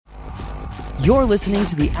You're listening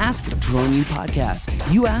to the Ask Drone U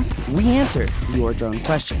podcast. You ask, we answer your drone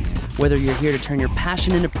questions. Whether you're here to turn your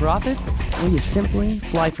passion into profit or you simply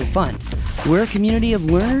fly for fun, we're a community of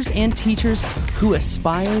learners and teachers who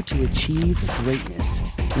aspire to achieve greatness.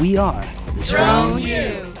 We are Drone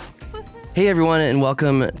U. Hey everyone, and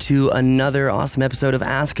welcome to another awesome episode of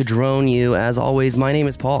Ask Drone U. As always, my name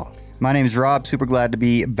is Paul. My name is Rob. Super glad to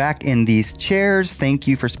be back in these chairs. Thank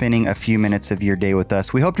you for spending a few minutes of your day with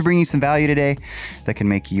us. We hope to bring you some value today that can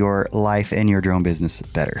make your life and your drone business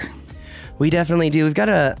better. We definitely do. We've got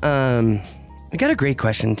a great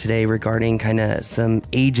question today regarding kind of some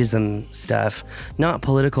ageism stuff. Not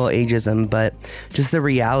political ageism, but just the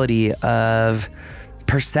reality of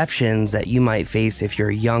perceptions that you might face if you're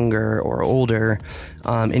younger or older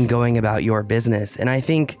in going about your business. And I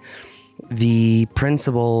think the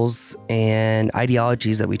principles and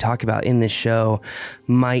ideologies that we talk about in this show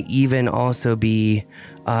might even also be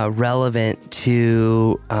relevant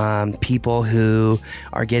to people who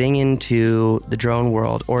are getting into the drone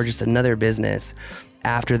world or just another business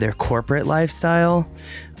after their corporate lifestyle.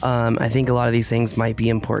 I think a lot of these things might be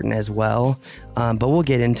important as well, but we'll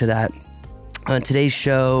get into that. Today's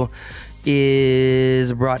show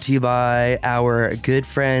is brought to you by our good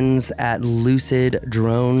friends at Lucid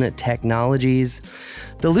Drone Technologies.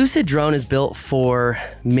 The Lucid drone is built for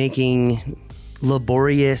making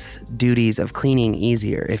laborious duties of cleaning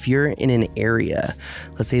easier. If you're in an area,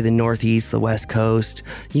 let's say the Northeast, the West Coast,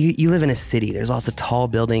 you live in a city, there's lots of tall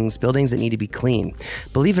buildings that need to be clean.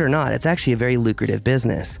 Believe it or not, it's actually a very lucrative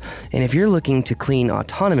business. And if you're looking to clean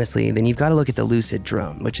autonomously, then you've got to look at the Lucid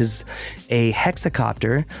drone, which is a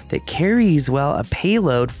hexacopter that carries, well, a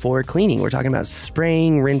payload for cleaning. We're talking about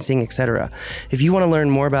spraying, rinsing, etc. If you want to learn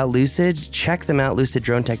more about Lucid, check them out,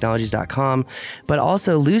 luciddronetechnologies.com. But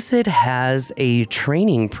also, Lucid has a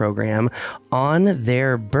training program on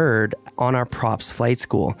their bird on our Props Flight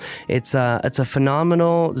School. It's a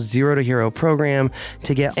phenomenal zero to hero program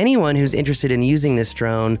to get anyone who's interested in using this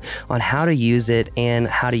drone on how to use it and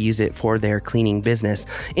how to use it for their cleaning business.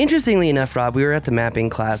 Interestingly enough, Rob, we were at the mapping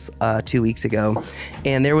class 2 weeks ago,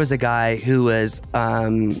 and there was a guy who was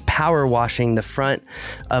power washing the front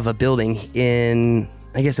of a building in,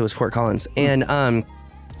 I guess it was Fort Collins. And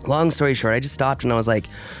long story short, I just stopped and I was like,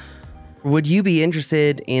 would you be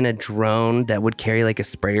interested in a drone that would carry like a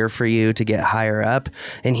sprayer for you to get higher up?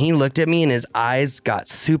 And he looked at me and his eyes got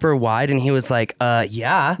super wide and he was like,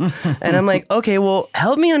 yeah. And I'm like, okay, well,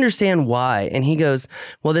 help me understand why. And he goes,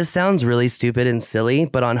 well, this sounds really stupid and silly,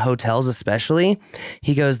 but on hotels especially,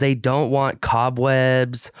 he goes, they don't want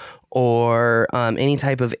cobwebs or any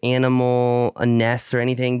type of animal nests or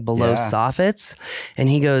anything below soffits. And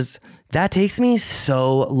he goes, that takes me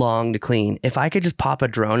so long to clean. If I could just pop a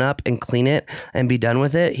drone up and clean it and be done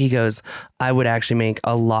with it, he goes, I would actually make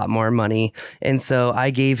a lot more money. And so I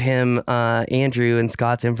gave him Andrew and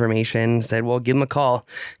Scott's information, said, well, give him a call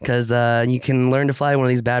because you can learn to fly one of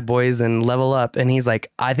these bad boys and level up. And he's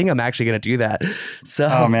like, I think I'm actually going to do that. So,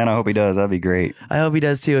 oh man, I hope he does. That'd be great. I hope he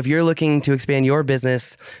does too. If you're looking to expand your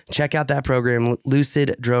business, check out that program,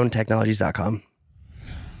 luciddronetechnologies.com.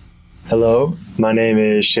 Hello, my name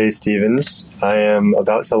is Shay Stevens. I am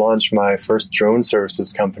about to launch my first drone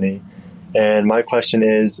services company. And my question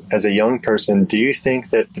is, as a young person, do you think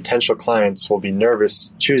that potential clients will be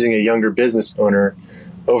nervous choosing a younger business owner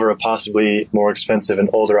over a possibly more expensive and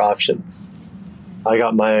older option? I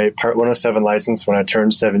got my Part 107 license when I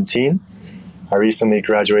turned 17. I recently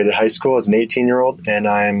graduated high school as an 18-year-old, and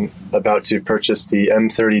I'm about to purchase the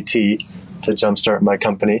M30T to jumpstart my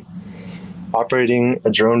company. Operating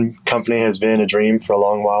a drone company has been a dream for a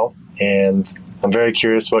long while, and I'm very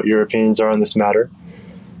curious what your opinions are on this matter.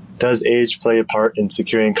 Does age play a part in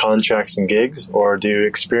securing contracts and gigs, or do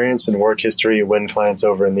experience and work history win clients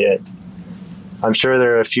over in the end? I'm sure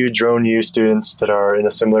there are a few Drone U students that are in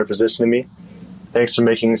a similar position to me. Thanks for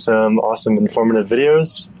making some awesome, informative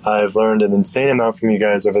videos. I've learned an insane amount from you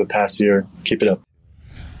guys over the past year. Keep it up.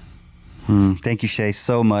 Thank you, Shay,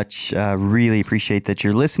 so much. Really appreciate that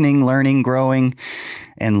you're listening, learning, growing,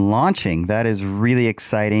 and launching. That is really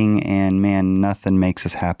exciting. And man, nothing makes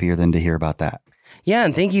us happier than to hear about that. Yeah,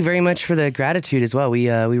 and thank you very much for the gratitude as well. We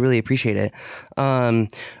really appreciate it.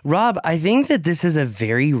 Rob, I think that this is a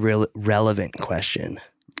very relevant question.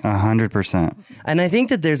 100%. And I think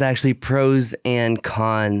that there's actually pros and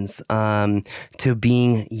cons to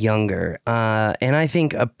being younger. And I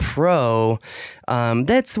think a pro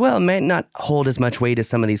might not hold as much weight as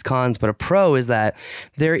some of these cons, but a pro is that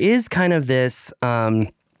there is kind of this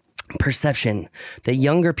perception that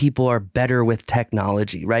younger people are better with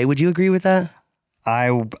technology, right? Would you agree with that?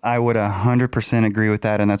 I would 100% agree with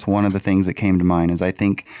that. And that's one of the things that came to mind is I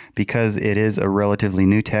think because it is a relatively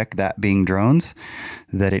new tech, that being drones,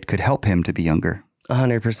 that it could help him to be younger.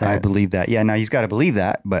 100%. I believe that. Yeah, now he's got to believe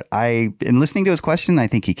that. But in listening to his question, I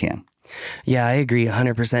think he can. Yeah, I agree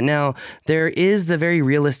 100%. Now, there is the very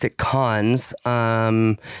realistic cons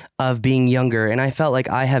of being younger. And I felt like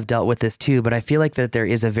I have dealt with this too, but I feel like that there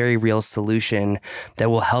is a very real solution that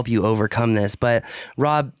will help you overcome this. But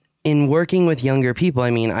Rob, in working with younger people,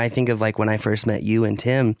 I mean, I think of like when I first met you and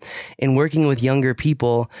Tim, in working with younger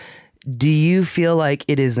people, do you feel like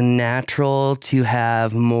it is natural to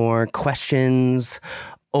have more questions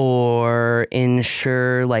or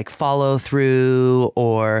ensure like follow through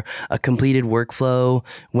or a completed workflow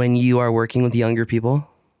when you are working with younger people?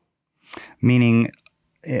 Meaning,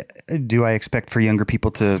 do I expect for younger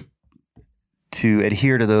people to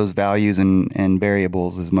adhere to those values and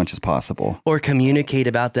variables as much as possible? Or communicate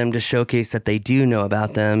about them to showcase that they do know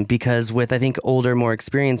about them? Because with, I think, older, more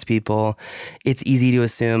experienced people, it's easy to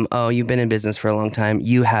assume, oh, you've been in business for a long time.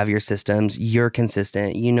 You have your systems. You're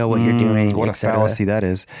consistent. You know what you're doing. What a fallacy that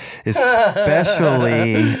is.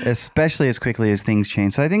 Especially as quickly as things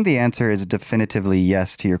change. So I think the answer is definitively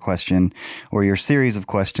yes to your question or your series of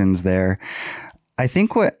questions there. I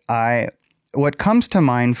think what comes to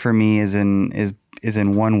mind for me is in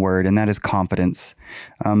one word, and that is confidence.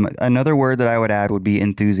 Another word that I would add would be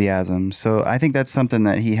enthusiasm. So I think that's something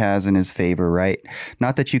that he has in his favor, right?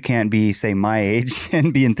 Not that you can't be, say, my age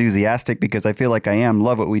and be enthusiastic, because I feel like I am,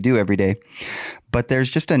 love what we do every day. But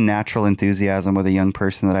there's just a natural enthusiasm with a young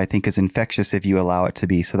person that I think is infectious if you allow it to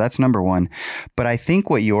be. So that's number one. But I think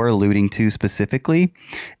what you're alluding to specifically,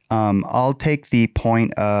 I'll take the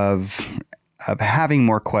point of having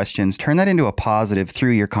more questions, turn that into a positive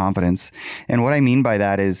through your confidence. And what I mean by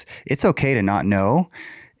that is it's okay to not know.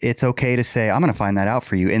 It's okay to say, I'm going to find that out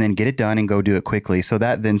for you, and then get it done and go do it quickly. So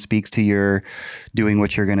that then speaks to your doing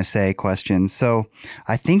what you're going to say questions. So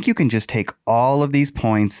I think you can just take all of these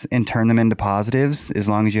points and turn them into positives as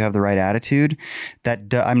long as you have the right attitude.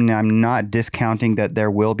 I'm not discounting that there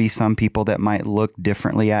will be some people that might look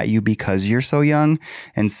differently at you because you're so young.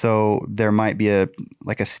 And so there might be a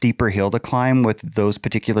steeper hill to climb with those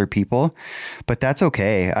particular people, but that's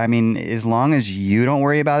okay. I mean, as long as you don't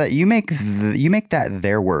worry about it, you make that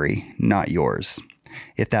their worry, not yours,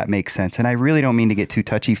 if that makes sense. And I really don't mean to get too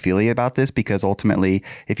touchy-feely about this, because ultimately,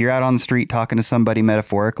 if you're out on the street talking to somebody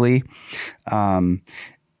metaphorically,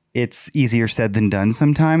 it's easier said than done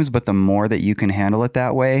sometimes, but the more that you can handle it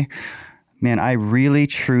that way, man, I really,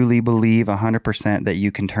 truly believe 100% that you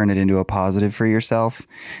can turn it into a positive for yourself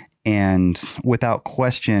and without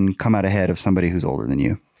question come out ahead of somebody who's older than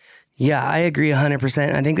you. Yeah, I agree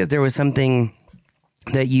 100%. I think that there was something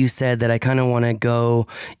that you said that I kind of want to go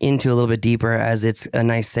into a little bit deeper, as it's a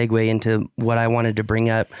nice segue into what I wanted to bring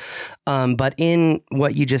up. But in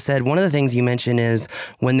what you just said, one of the things you mentioned is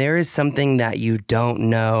when there is something that you don't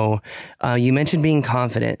know, you mentioned being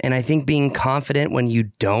confident. And I think being confident when you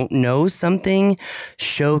don't know something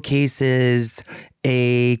showcases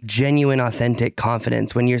a genuine, authentic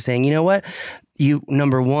confidence. When you're saying, you know what?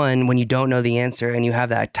 Number one, when you don't know the answer and you have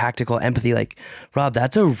that tactical empathy, like, Rob,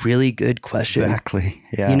 that's a really good question. Exactly.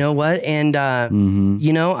 Yeah. You know what? And,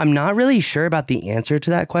 I'm not really sure about the answer to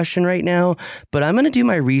that question right now, but I'm going to do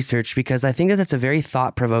my research, because I think that that's a very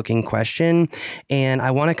thought-provoking question. And I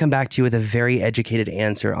want to come back to you with a very educated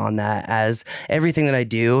answer on that. As everything that I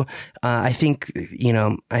do, I think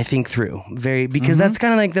through because that's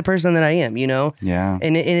kind of like the person that I am, Yeah.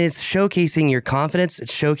 And it is showcasing your confidence.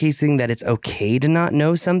 It's showcasing that it's okay to not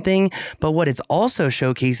know something, but what it's also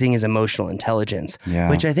showcasing is emotional intelligence,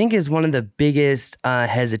 which I think is one of the biggest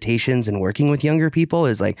hesitations in working with younger people.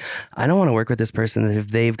 Is like, I don't want to work with this person if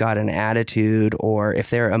they've got an attitude or if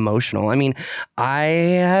they're emotional. I mean, I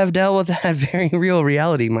have dealt with that very real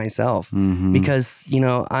reality myself, because,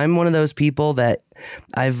 I'm one of those people that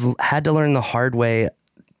I've had to learn the hard way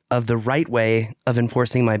of the right way of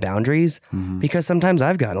enforcing my boundaries, because sometimes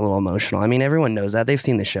I've gotten a little emotional. I mean, everyone knows that. They've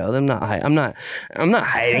seen the show. I'm not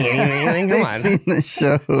hiding anything. Come on. They've seen the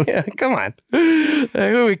show. Yeah, come on. Who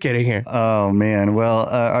are we kidding here? Oh, man.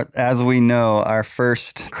 Well, as we know, our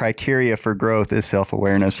first criteria for growth is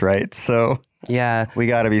self-awareness, right? So yeah, we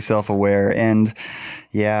got to be self-aware. And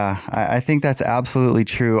yeah, I think that's absolutely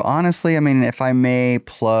true. Honestly, I mean, if I may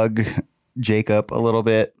plug Jacob a little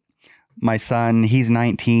bit, my son, he's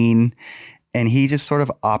 19, and he just sort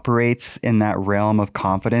of operates in that realm of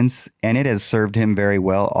confidence, and it has served him very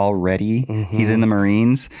well already. He's in the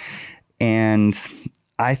Marines, and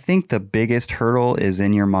I think the biggest hurdle is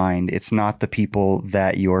in your mind. It's not the people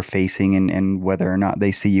that you're facing and whether or not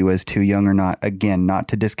they see you as too young or not. Again, not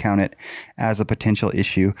to discount it as a potential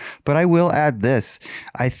issue. But I will add this.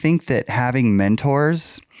 I think that having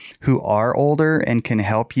mentors who are older and can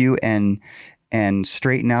help you and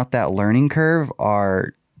straighten out that learning curve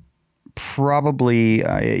are probably,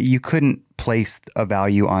 you couldn't place a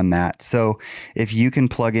value on that. So if you can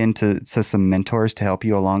plug into some mentors to help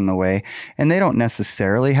you along the way, and they don't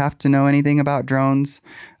necessarily have to know anything about drones,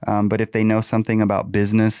 but if they know something about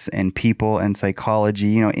business and people and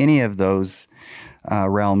psychology, any of those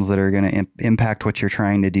realms that are going to impact what you're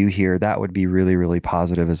trying to do here, that would be really, really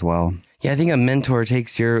positive as well. Yeah, I think a mentor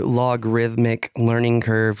takes your logarithmic learning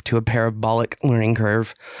curve to a parabolic learning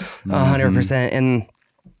curve, 100%. And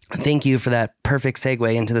thank you for that perfect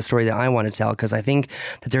segue into the story that I want to tell, because I think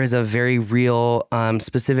that there is a very real,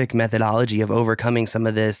 specific methodology of overcoming some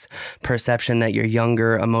of this perception that you're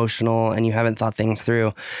younger, emotional, and you haven't thought things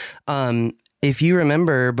through. If you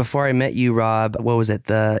remember, before I met you, Rob, what was it?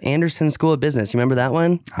 The Anderson School of Business. You remember that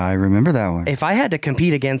one? I remember that one. If I had to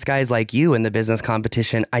compete against guys like you in the business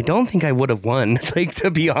competition, I don't think I would have won,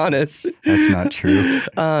 to be honest. That's not true.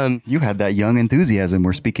 You had that young enthusiasm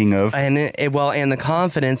we're speaking of. And and the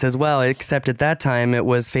confidence as well, except at that time it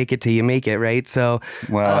was fake it till you make it, right? So,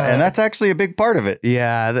 and that's actually a big part of it.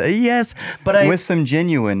 Yeah. Yes. But with some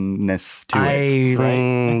genuineness to it.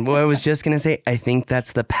 Right? Well, I was just going to say, I think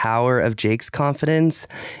that's the power of Jake's confidence,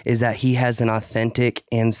 is that he has an authentic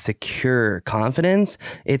and secure confidence.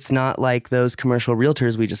 It's not like those commercial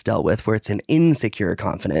realtors we just dealt with where it's an insecure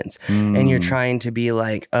confidence and you're trying to be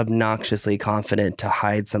like obnoxiously confident to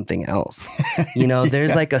hide something else.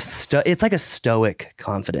 There's like it's like a stoic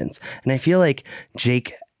confidence. And I feel like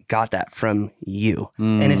Jake got that from you.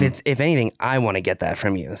 And if anything, I want to get that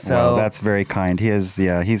from you. So well, that's very kind. He's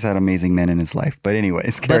had amazing men in his life. But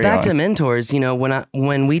anyways, but back to mentors,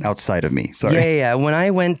 when we outside of me, sorry. Yeah. When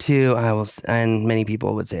I went to, and many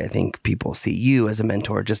people would say, I think people see you as a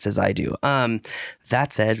mentor just as I do.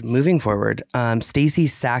 That said, moving forward, Stacy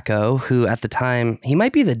Sacco, who at the time, he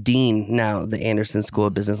might be the dean now, the Anderson School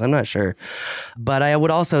of Business. I'm not sure. But I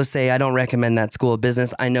would also say I don't recommend that school of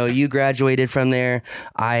business. I know you graduated from there.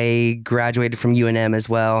 I graduated from UNM as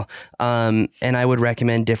well. And I would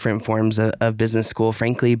recommend different forms of business school,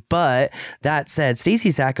 frankly. But that said, Stacy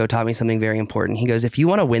Sacco taught me something very important. He goes, if you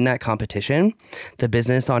want to win that competition, the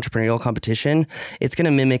business entrepreneurial competition, it's going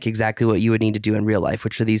to mimic exactly what you would need to do in real life,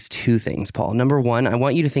 which are these two things, Paul. Number one, I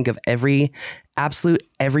want you to think of every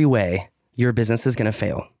way your business is going to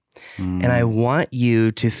fail. And I want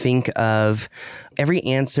you to think of every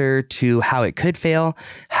answer to how it could fail,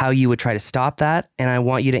 how you would try to stop that. And I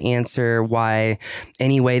want you to answer why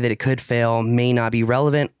any way that it could fail may not be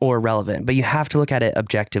relevant or relevant, but you have to look at it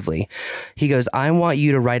objectively. He goes, I want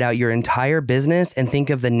you to write out your entire business and think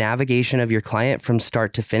of the navigation of your client from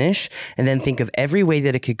start to finish, and then think of every way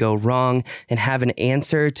that it could go wrong and have an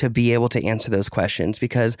answer to be able to answer those questions.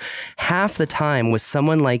 Because half the time with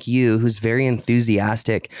someone like you, who's very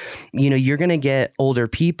enthusiastic, you're going to get older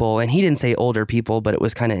people, and he didn't say older people, but it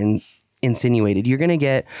was kind of insinuated. You're going to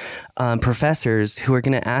get professors who are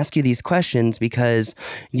going to ask you these questions because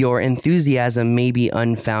your enthusiasm may be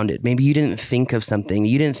unfounded. Maybe you didn't think of something.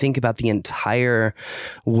 You didn't think about the entire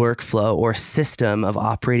workflow or system of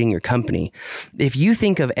operating your company. If you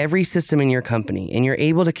think of every system in your company and you're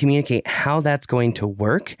able to communicate how that's going to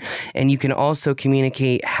work, and you can also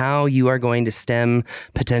communicate how you are going to stem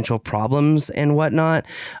potential problems and whatnot,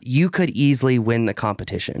 you could easily win the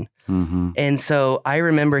competition. And so I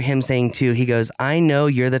remember him saying too, he goes, I know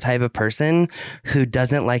you're the type of person who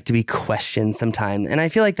doesn't like to be questioned sometimes. And I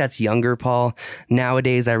feel like that's younger, Paul.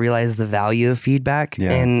 Nowadays, I realize the value of feedback.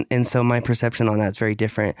 Yeah. And so my perception on that's very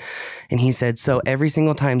different. And he said, so every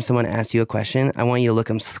single time someone asks you a question, I want you to look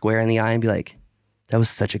them square in the eye and be like, that was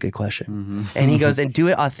such a good question. And he goes, and do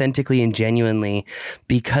it authentically and genuinely,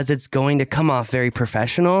 because it's going to come off very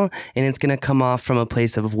professional and it's going to come off from a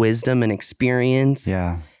place of wisdom and experience.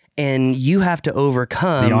 Yeah. And you have to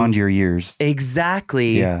overcome beyond your years.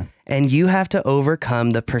 Exactly. Yeah. And you have to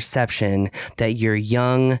overcome the perception that you're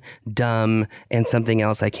young, dumb, and something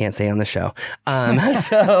else I can't say on the show.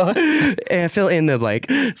 So and fill in the blank.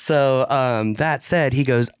 So that said, he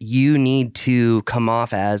goes, you need to come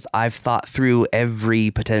off as, I've thought through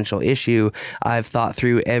every potential issue. I've thought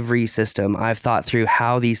through every system. I've thought through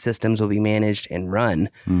how these systems will be managed and run.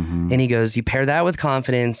 And he goes, you pair that with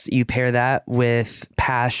confidence, you pair that with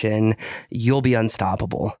passion, you'll be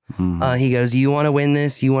unstoppable. He goes, you want to win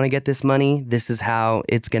this? You want to get this money? This is how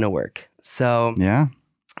it's going to work. So yeah.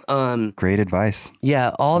 Great advice.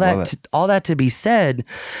 Yeah. All that to be said,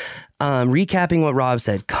 recapping what Rob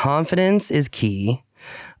said, confidence is key.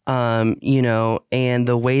 And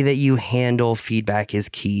the way that you handle feedback is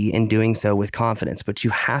key in doing so with confidence. But you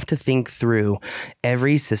have to think through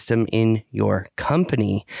every system in your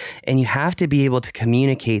company, and you have to be able to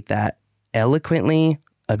communicate that eloquently,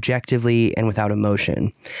 objectively, and without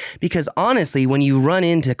emotion. Because honestly, when you run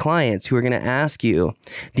into clients who are going to ask you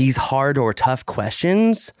these hard or tough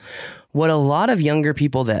questions, what a lot of younger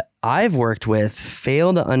people that I've worked with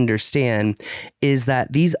fail to understand is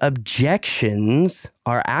that these objections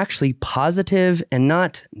are actually positive and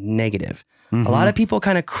not negative. Mm-hmm. A lot of people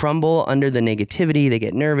kind of crumble under the negativity. They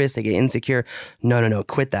get nervous, they get insecure. No,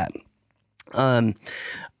 quit that.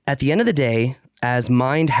 At the end of the day, as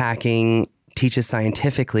mind hacking teaches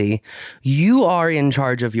scientifically, you are in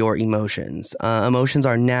charge of your emotions. Emotions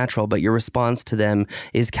are natural, but your response to them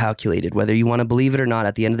is calculated. Whether you want to believe it or not,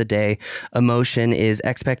 at the end of the day, emotion is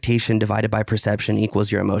expectation divided by perception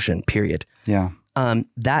equals your emotion, period. Yeah.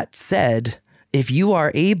 That said, if you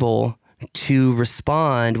are able to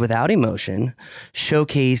respond without emotion,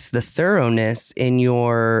 showcase the thoroughness in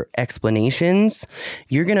your explanations,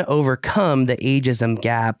 you're going to overcome the ageism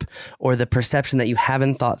gap or the perception that you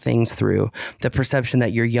haven't thought things through, the perception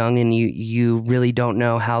that you're young and you really don't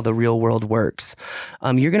know how the real world works.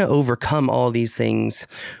 You're going to overcome all these things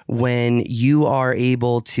when you are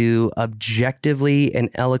able to objectively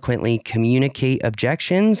and eloquently communicate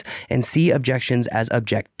objections and see objections as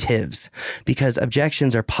objectives, because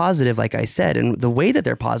objections are positive, like I said, and the way that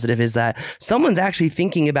they're positive is that someone's actually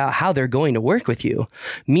thinking about how they're going to work with you,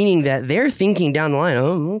 meaning that they're thinking down the line,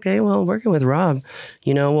 oh, okay, well, working with Rob,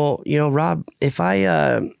 Rob, if I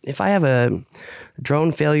have a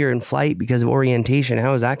drone failure in flight because of orientation,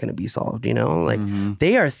 how is that going to be solved?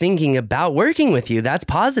 They are thinking about working with you. That's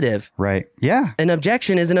positive. Right. Yeah. An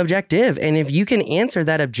objection is an objective. And if you can answer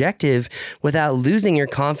that objective without losing your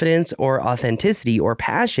confidence or authenticity or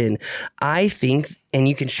passion, I think, and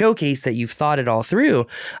you can showcase that you've thought it all through,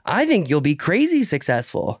 I think you'll be crazy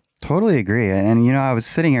successful. Totally agree. And, I was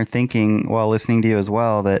sitting here thinking while listening to you as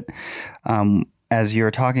well that as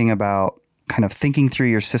you're talking about kind of thinking through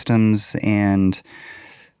your systems and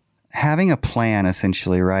having a plan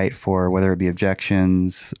essentially, right, for whether it be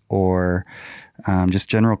objections or just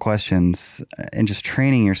general questions and just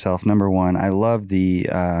training yourself. Number one, I love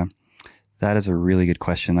that is a really good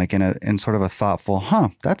question. Like in sort of a thoughtful,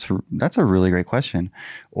 that's a really great question.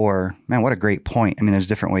 Or, man, what a great point. I mean, there's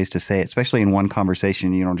different ways to say it, especially in one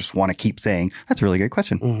conversation. You don't just want to keep saying, that's a really great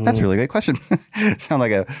question. Mm-hmm. That's a really great question. Sound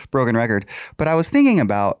like a broken record. But I was thinking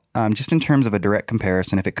about just in terms of a direct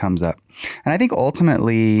comparison if it comes up. And I think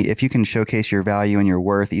ultimately, if you can showcase your value and your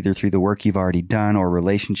worth either through the work you've already done or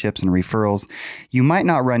relationships and referrals, you might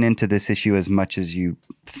not run into this issue as much as you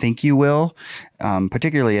think you will,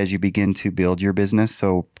 particularly as you begin to build your business.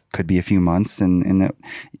 So could be a few months. And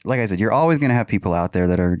like I said, you're always going to have people out there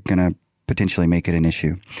that are going to potentially make it an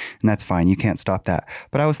issue. And that's fine. You can't stop that.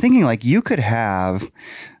 But I was thinking like you could have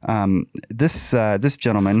this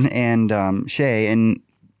gentleman and Shay, and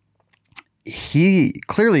he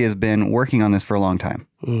clearly has been working on this for a long time.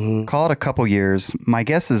 Mm-hmm. Call it a couple years. My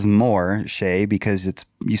guess is more, Shay, because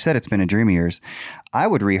you said it's been a dream of yours. I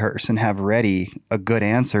would rehearse and have ready a good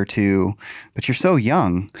answer to, but you're so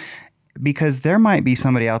young, because there might be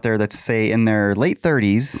somebody out there that's, say, in their late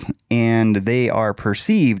 30s and they are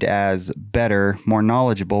perceived as better, more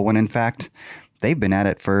knowledgeable, when in fact they've been at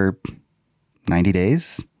it for 90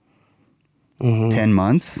 days, 10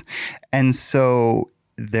 months. And so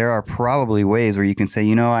there are probably ways where you can say,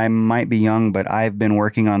 I might be young, but I've been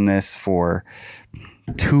working on this for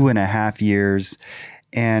 2.5 years.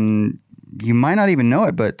 And you might not even know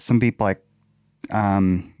it, but some people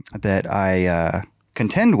that I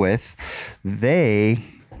contend with, they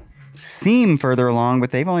seem further along,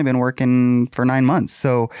 but they've only been working for 9 months.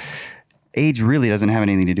 So age really doesn't have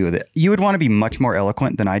anything to do with it. You would want to be much more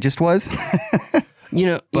eloquent than I just was,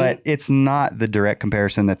 but it's not the direct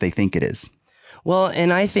comparison that they think it is. Well,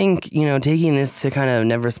 and I think, taking this to kind of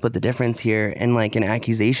never split the difference here and like an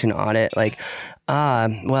accusation audit,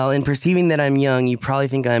 in perceiving that I'm young, you probably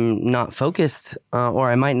think I'm not focused, or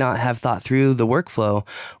I might not have thought through the workflow,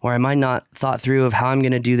 or I might not thought through of how I'm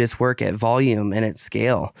going to do this work at volume and at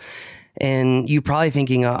scale. And you're probably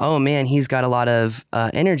thinking, oh man, he's got a lot of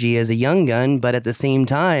energy as a young gun, but at the same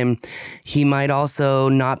time, he might also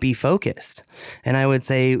not be focused. And I would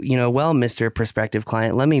say, well, Mr. Prospective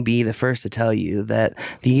Client, let me be the first to tell you that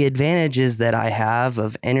the advantages that I have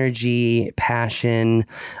of energy, passion,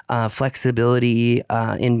 flexibility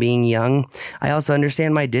in being young, I also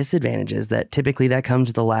understand my disadvantages, that typically that comes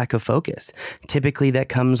with a lack of focus. Typically that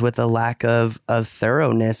comes with a lack of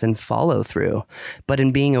thoroughness and follow through. But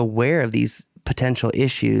in being aware of these potential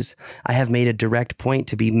issues, I have made a direct point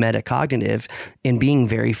to be metacognitive in being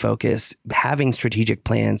very focused, having strategic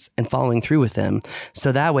plans and following through with them.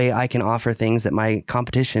 So that way I can offer things that my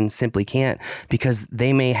competition simply can't, because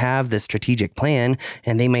they may have the strategic plan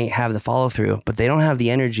and they may have the follow through, but they don't have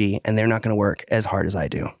the energy and they're not going to work as hard as I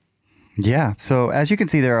do. Yeah. So as you can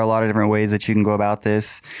see, there are a lot of different ways that you can go about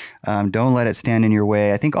this. Don't let it stand in your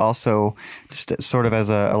way. I think also, just sort of as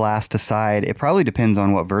a last aside, it probably depends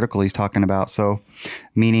on what vertical he's talking about. So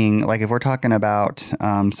meaning, like, if we're talking about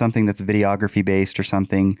something that's videography based or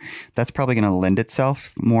something, that's probably going to lend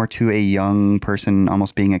itself more to a young person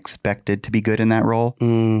almost being expected to be good in that role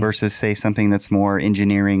versus, say, something that's more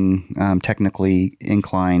engineering, technically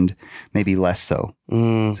inclined, maybe less so.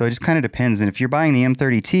 So it just kind of depends. And if you're buying the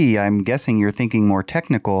M30T, I'm guessing you're thinking more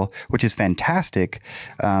technical, which is fantastic.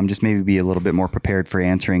 Just maybe be a little bit more prepared for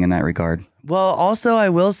answering in that regard. Well, also, I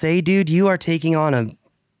will say, dude, you are taking on a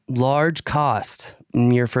large cost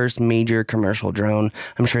in your first major commercial drone.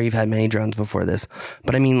 I'm sure you've had many drones before this,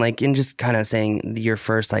 but I mean, like, in just kind of saying your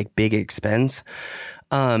first like big expense,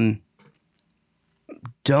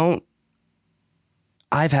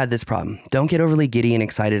 I've had this problem. Don't get overly giddy and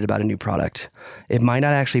excited about a new product. It might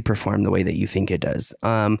not actually perform the way that you think it does.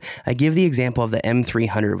 I give the example of the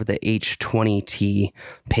M300 with the H20T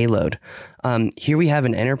payload. Here we have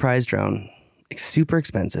an enterprise drone, super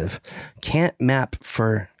expensive, can't map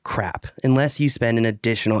for crap unless you spend an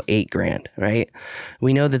additional $8,000, right?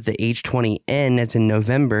 We know that the H20N that's in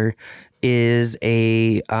November is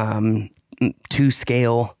a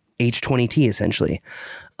 2-scale H20T essentially.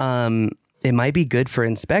 It might be good for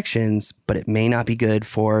inspections, but it may not be good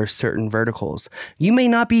for certain verticals. You may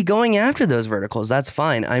not be going after those verticals. That's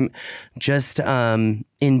fine. I'm just,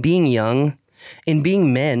 in being young, in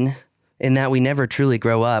being men, in that we never truly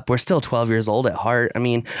grow up. We're still 12 years old at heart. I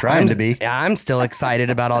mean, trying to be. I'm still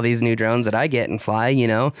excited about all these new drones that I get and fly,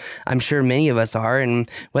 I'm sure many of us are. And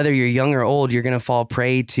whether you're young or old, you're going to fall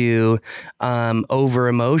prey to over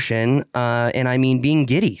emotion. And I mean, being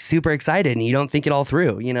giddy, super excited, and you don't think it all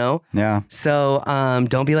through, Yeah. So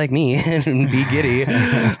don't be like me and be giddy.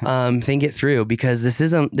 Think it through, because this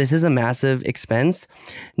is a massive expense.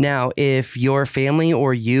 Now, if your family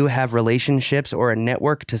or you have relationships or a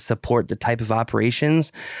network to support the type of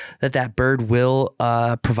operations that bird will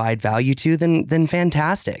provide value to, then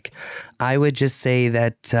fantastic. I would just say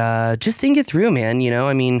that just think it through, man.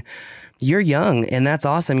 I mean, you're young and that's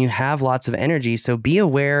awesome. You have lots of energy. So be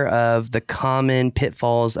aware of the common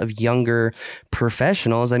pitfalls of younger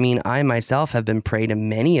professionals. I mean, I myself have been prey to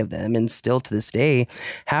many of them and still to this day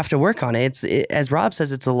have to work on it. As Rob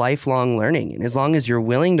says, it's a lifelong learning. And as long as you're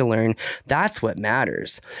willing to learn, that's what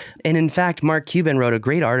matters. And in fact, Mark Cuban wrote a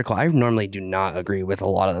great article. I normally do not agree with a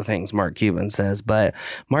lot of the things Mark Cuban says, but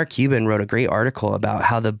Mark Cuban wrote a great article about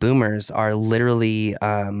how the boomers are literally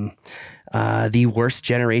the worst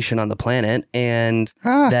generation on the planet, and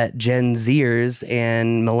that Gen Zers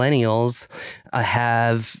and millennials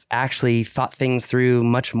have actually thought things through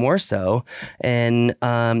much more so. And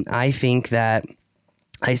I think that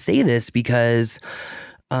I say this because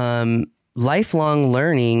lifelong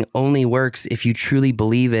learning only works if you truly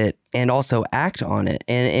believe it and also act on it.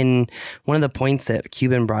 And one of the points that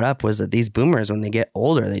Cuban brought up was that these boomers, when they get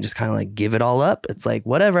older, they just kind of like give it all up. It's like,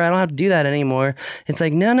 whatever, I don't have to do that anymore. It's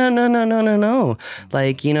like, no.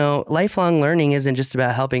 Like, lifelong learning isn't just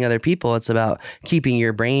about helping other people. It's about keeping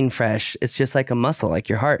your brain fresh. It's just like a muscle, like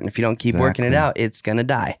your heart. And if you don't keep working it out, it's going to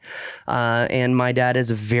die. And my dad is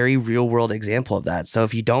a very real world example of that. So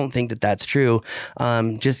if you don't think that that's true,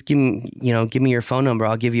 just give me your phone number.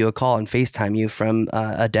 I'll give you a call and FaceTime you from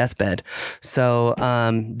a deathbed. So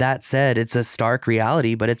that said, it's a stark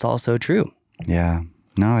reality, but it's also true. Yeah,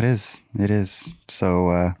 no, it is. It is. So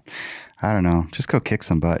I don't know. Just go kick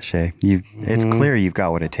some butt, Shay. It's clear you've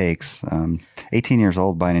got what it takes. 18 years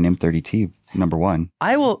old buying an M30T, number one.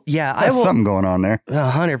 I will. Something going on there.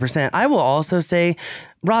 100%. I will also say,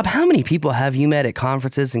 Rob, how many people have you met at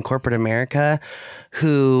conferences in corporate America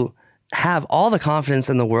who have all the confidence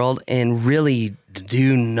in the world and really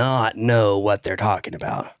do not know what they're talking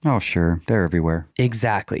about? Oh, sure. They're everywhere.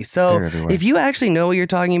 Exactly. So if you actually know what you're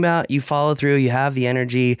talking about, you follow through, you have the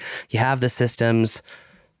energy, you have the systems,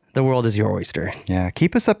 the world is your oyster. Yeah,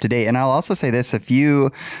 keep us up to date. And I'll also say this, if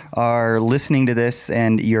you are listening to this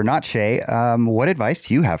and you're not Shay, what advice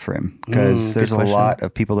do you have for him? Because there's a lot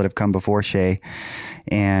of people that have come before Shay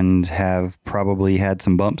and have probably had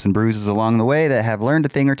some bumps and bruises along the way that have learned a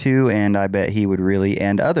thing or two. And I bet he would really,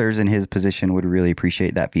 and others in his position would really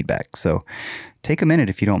appreciate that feedback. So take a minute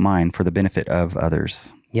if you don't mind for the benefit of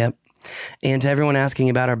others. Yep. And to everyone asking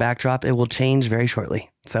about our backdrop, it will change very shortly.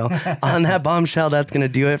 So on that bombshell, that's going to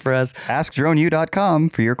do it for us. AskDroneU.com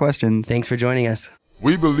for your questions. Thanks for joining us.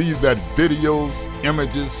 We believe that videos,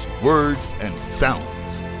 images, words, and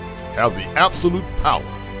sounds have the absolute power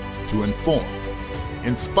to inform,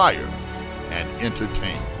 inspire, and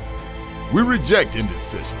entertain. We reject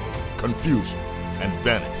indecision, confusion, and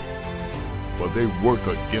vanity, for they work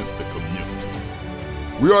against the community.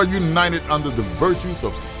 We are united under the virtues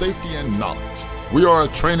of safety and knowledge. We are a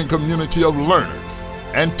training community of learners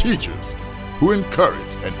and teachers who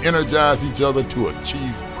encourage and energize each other to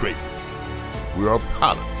achieve greatness. We are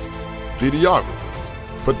pilots, videographers,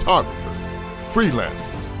 photographers,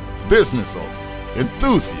 freelancers, business owners,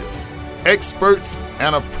 enthusiasts, experts,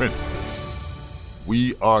 and apprentices.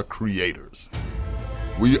 We are creators.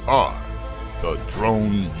 We are the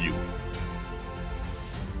Drone U.